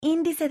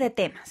Índice de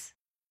temas.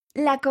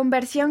 La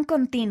conversión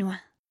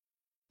continua.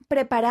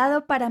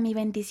 Preparado para mi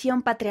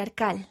bendición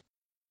patriarcal.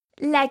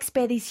 La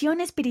expedición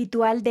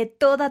espiritual de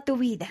toda tu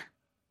vida.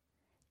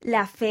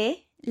 La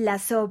fe,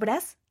 las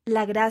obras,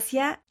 la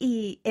gracia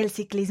y el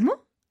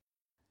ciclismo.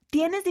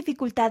 ¿Tienes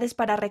dificultades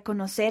para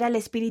reconocer al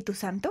Espíritu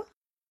Santo?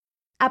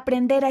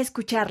 Aprender a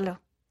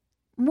escucharlo.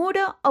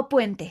 Muro o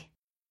puente.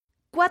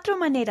 4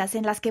 maneras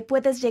en las que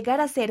puedes llegar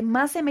a ser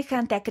más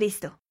semejante a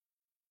Cristo.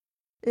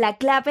 La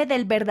clave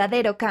del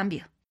verdadero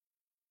cambio.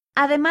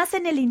 Además,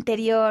 en el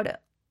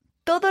interior,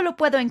 todo lo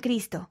puedo en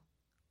Cristo.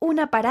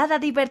 Una parada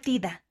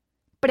divertida.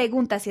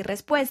 Preguntas y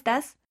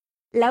respuestas.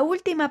 La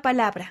última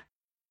palabra.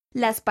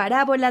 Las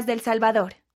parábolas del Salvador.